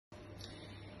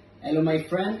Hello my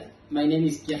friend, my name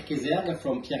is Pierre Caizergues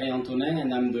from Pierre Antonin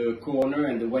and I'm the co-owner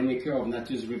and the winemaker of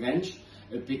Nature's Revenge,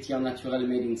 a pétillant naturel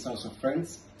made in south of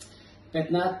France.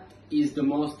 Pet Nat is the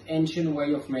most ancient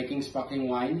way of making sparkling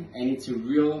wine and it's a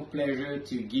real pleasure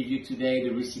to give you today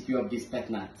the recipe of this Pet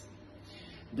Nat.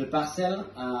 The parcel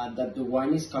that the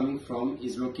wine is coming from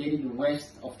is located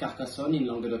west of Carcassonne in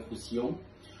Languedoc-Roussillon,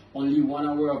 only 1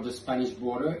 hour of the Spanish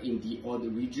border in the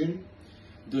Aude region.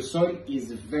 The soil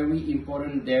is very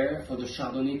important there for the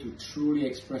Chardonnay to truly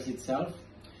express itself.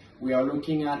 We are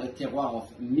looking at a terroir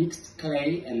of mixed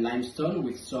clay and limestone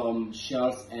with some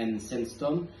shales and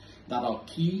sandstone that are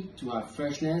key to have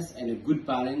freshness and a good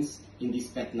balance in this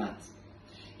Pet Nat.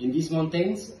 In these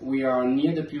mountains, we are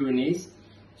near the Pyrenees,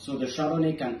 so the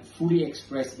Chardonnay can fully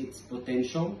express its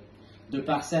potential. The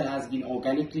parcel has been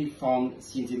organically farmed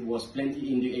since it was planted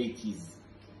in the 80s.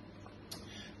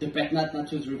 The Pet Nat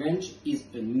Nature's Revenge is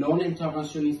a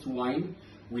non-interventionist wine.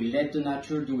 We let the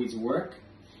nature do its work.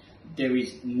 There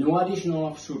is no additional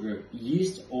of sugar,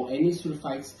 yeast or any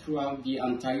sulfites throughout the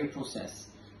entire process.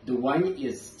 The wine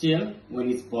is still when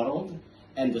it's bottled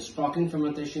and the sparkling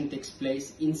fermentation takes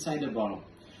place inside the bottle.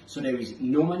 So there is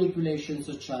no manipulation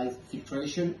such as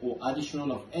filtration or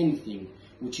additional of anything,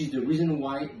 which is the reason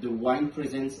why the wine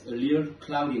presents a little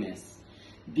cloudiness.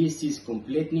 This is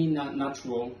completely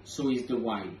natural, so is the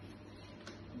wine.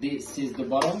 This is the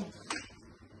bottle.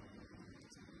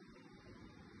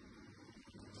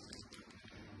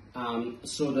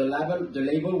 So the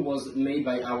label was made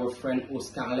by our friend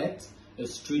Oscar Lett, a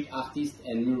street artist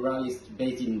and muralist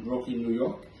based in Brooklyn, New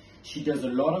York. She does a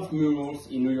lot of murals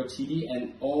in New York City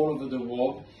and all over the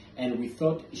world, and we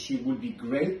thought she would be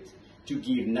great to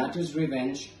give Nature's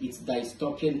Revenge its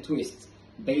dystopian twist.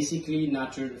 Basically,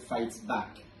 nature fights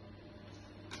back.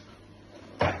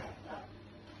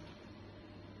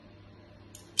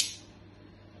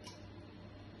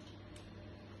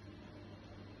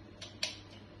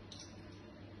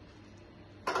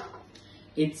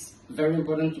 It's very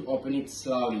important to open it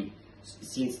slowly,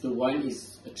 since the wine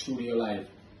is truly alive.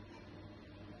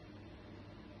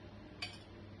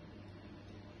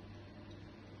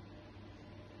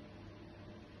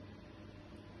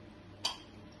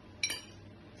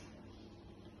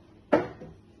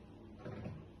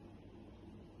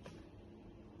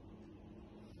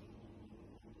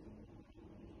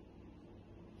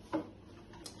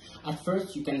 At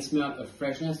first, you can smell a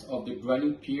freshness of the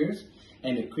granite pears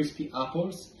and the crispy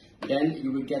apples. Then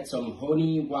you will get some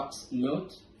honey wax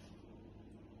note.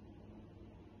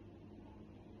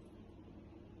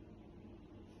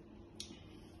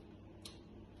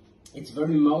 It's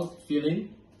very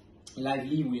mouth-filling,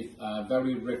 lively with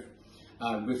very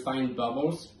refined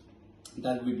bubbles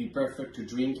that will be perfect to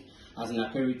drink as an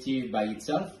aperitif by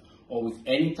itself or with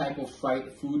any type of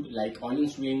fried food like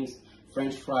onion rings,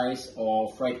 French fries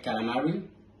or fried calamari.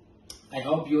 I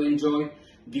hope you enjoy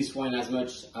this wine as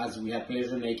much as we had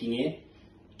pleasure making it.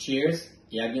 Cheers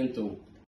et à bientôt.